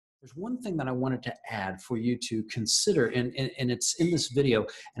There's one thing that I wanted to add for you to consider, and it's in this video,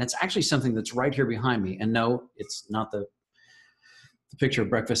 and it's actually something that's right here behind me. And no, it's not the picture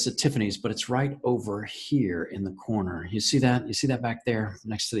of breakfast at Tiffany's, but it's right over here in the corner. You see that? You see that back there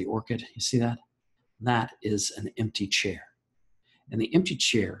next to the orchid? You see that? That is an empty chair. And the empty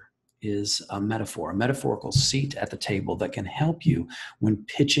chair is a metaphor, a metaphorical seat at the table that can help you when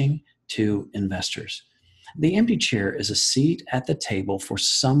pitching to investors. The empty chair is a seat at the table for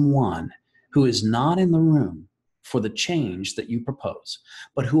someone who is not in the room for the change that you propose,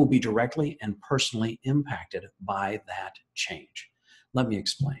 but who will be directly and personally impacted by that change. Let me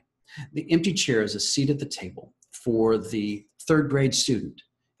explain. The empty chair is a seat at the table for the third grade student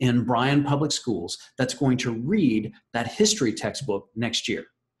in Bryan Public Schools that's going to read that history textbook next year.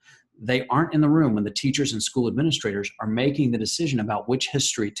 They aren't in the room when the teachers and school administrators are making the decision about which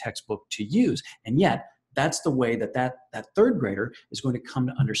history textbook to use. And yet, that's the way that third grader is going to come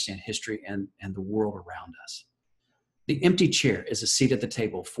to understand history and the world around us. The empty chair is a seat at the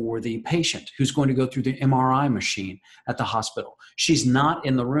table for the patient who's going to go through the MRI machine at the hospital. She's not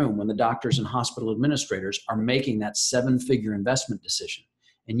in the room when the doctors and hospital administrators are making that seven-figure investment decision,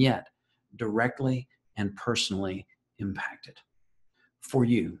 and yet directly and personally impacted. For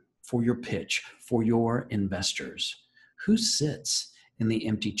you, for your pitch, for your investors, who sits in the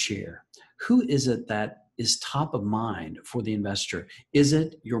empty chair? Who is it that is top of mind for the investor? Is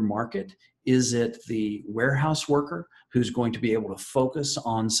it your market? Is it the warehouse worker who's going to be able to focus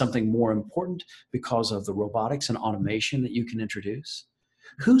on something more important because of the robotics and automation that you can introduce?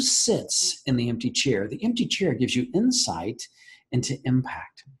 Who sits in the empty chair? The empty chair gives you insight into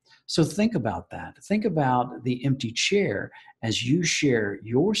impact. So think about that. Think about the empty chair as you share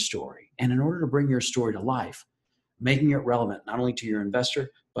your story. And in order to bring your story to life, making it relevant not only to your investor,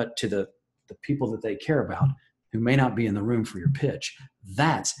 but to the people that they care about who may not be in the room for your pitch,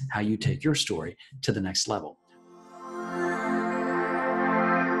 that's how you take your story to the next level.